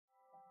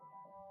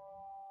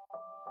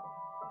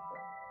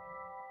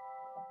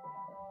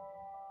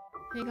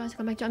Hey guys,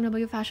 welcome back to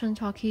MW Fashion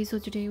Talky. So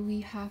today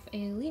we have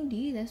a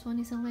Lindy. This one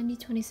is a Lindy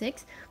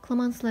 26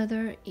 CLEMENCE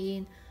leather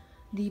in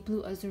the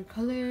blue azure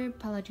color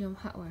palladium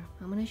hardware.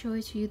 I'm gonna show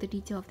it to you the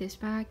detail of this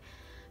bag.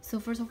 So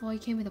first of all,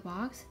 it came with a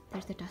box.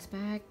 There's the dust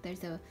bag, there's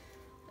the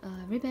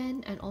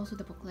ribbon, and also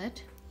the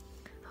booklet.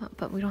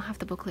 But we don't have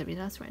the booklet with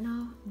us right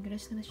now. I'm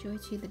just gonna show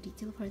it to you the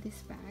detail for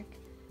this bag.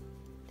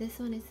 This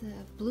one is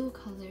a blue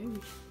color,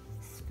 which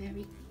is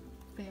very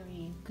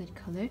good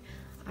color.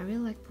 I really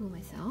like blue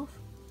myself.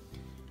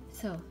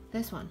 So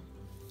this one,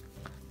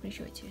 let me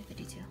show it to you, the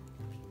detail.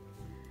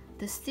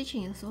 The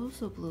stitching is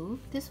also blue.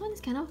 This one is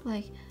kind of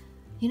like,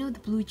 you know, the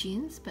blue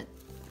jeans, but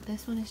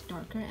this one is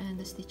darker and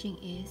the stitching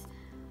is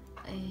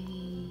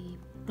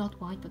not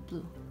white but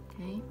blue.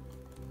 Okay,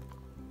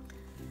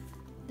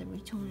 the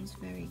return is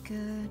very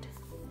good.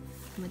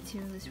 The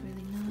material is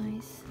really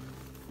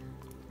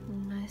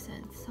nice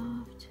and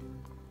soft.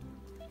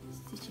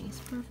 Stitching is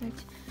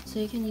perfect, so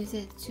you can use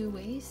it two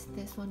ways.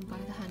 This one by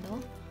the handle,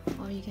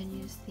 or you can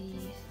use the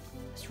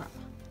strap,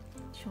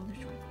 shoulder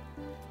strap.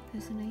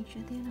 There's an H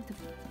at the end of the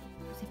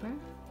zipper.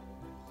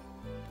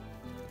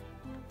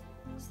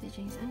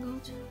 Stitching is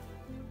angled.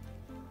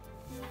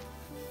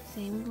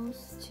 Same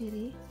goes to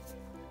the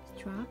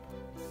strap.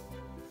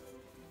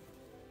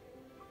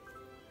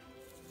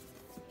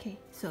 Okay,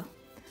 so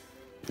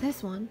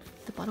this one,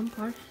 the bottom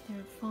part, there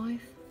are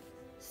 5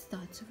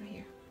 studs over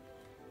here.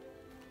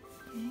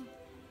 Okay.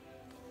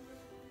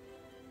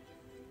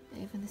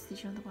 Even the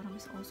stitch on the bottom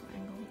is also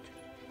angled.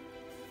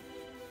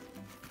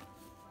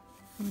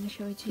 I'm going to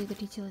show it to you the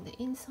detail in the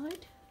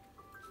inside.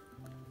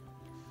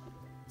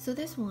 So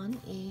this one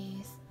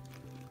is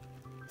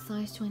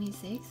size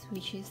 26,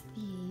 which is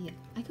the,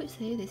 I could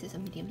say this is a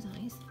medium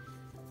size.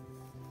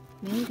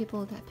 Many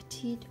people that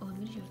petite. Oh, I'm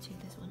going to show it to you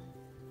this one.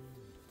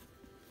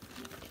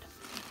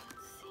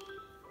 Let's see.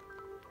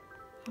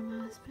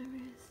 Hermes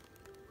Paris.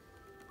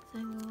 It's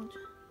angled.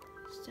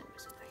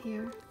 Stems over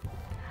here.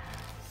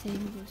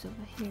 Same goes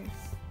over here.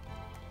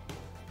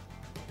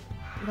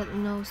 But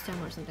no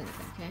stem or something like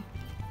that, okay?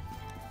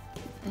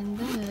 And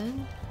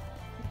then,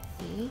 let's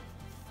see.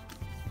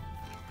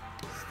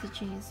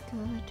 Stitching is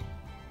good.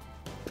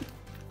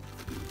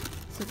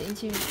 So the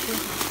interior is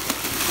good.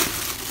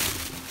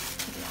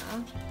 Check it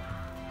out.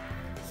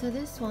 So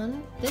this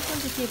one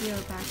to keep your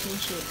back in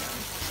shape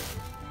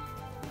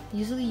though.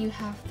 Usually you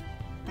have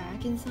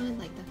back inside,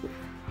 like the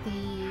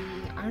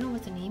I don't know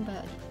what's the name,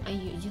 but I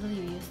usually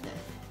use that.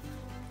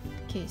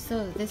 Okay,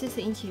 so this is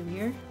the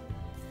interior.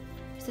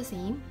 It's the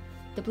same.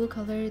 The blue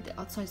color, the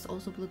outside is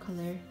also blue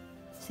color.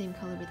 Same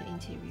color with the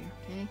interior,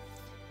 okay?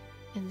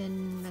 And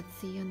then let's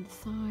see on the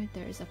side,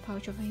 there's a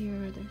pouch over here,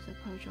 there's a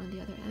pouch on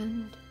the other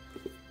end.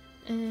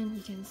 And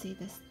you can see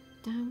the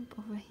stamp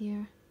over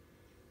here.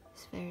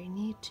 It's very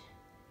neat.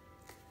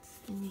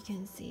 And you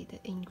can see the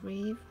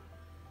engrave.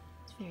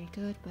 It's very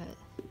good, but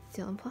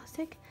still in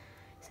plastic.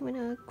 So I'm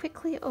gonna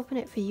quickly open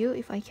it for you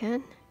if I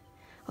can.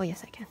 Oh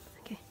yes, I can.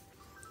 Okay.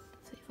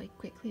 So if I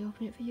quickly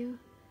open it for you,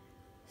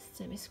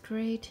 stem is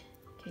great.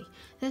 Okay,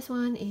 this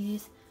one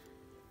is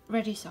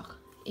ready stock.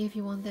 If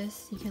you want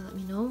this, you can let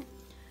me know.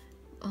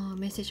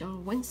 Message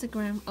on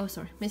Instagram. Oh,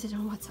 sorry, message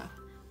on WhatsApp.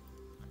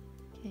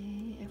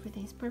 Okay,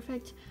 everything is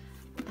perfect,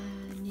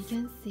 and you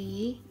can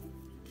see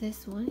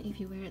this one if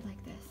you wear it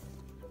like this.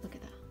 Look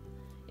at that.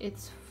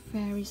 It's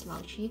very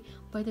slouchy.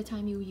 By the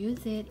time you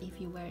use it,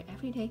 if you wear it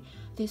every day,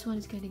 this one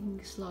is getting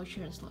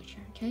slouchier and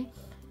slouchier. Okay,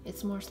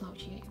 it's more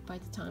slouchy by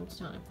the time to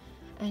time.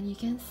 And you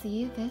can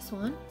see this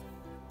one,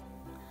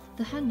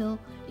 the handle,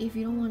 if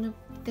you don't want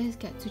this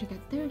to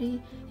get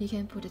dirty, you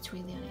can put a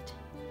twilly on it.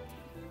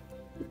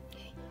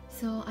 Okay,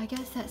 so I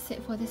guess that's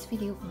it for this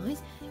video,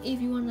 guys. If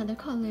you want another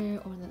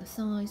color or another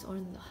size or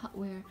another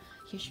hardware,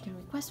 you can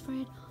request for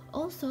it.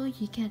 Also,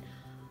 you can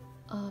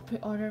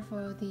pre-order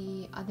for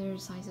the other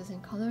sizes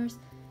and colors.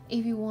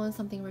 If you want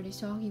something ready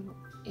stock,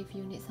 if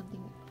you need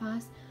something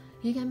fast,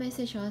 you can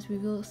message us. We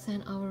will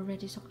send our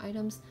ready stock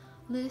items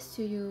list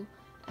to you,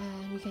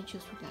 and you can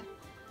choose from that.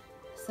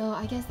 So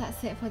I guess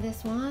that's it for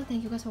this one.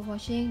 Thank you guys for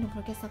watching. Don't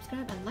forget to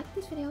subscribe and like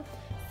this video.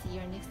 See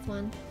you in next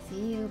one.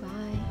 See you.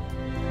 Bye.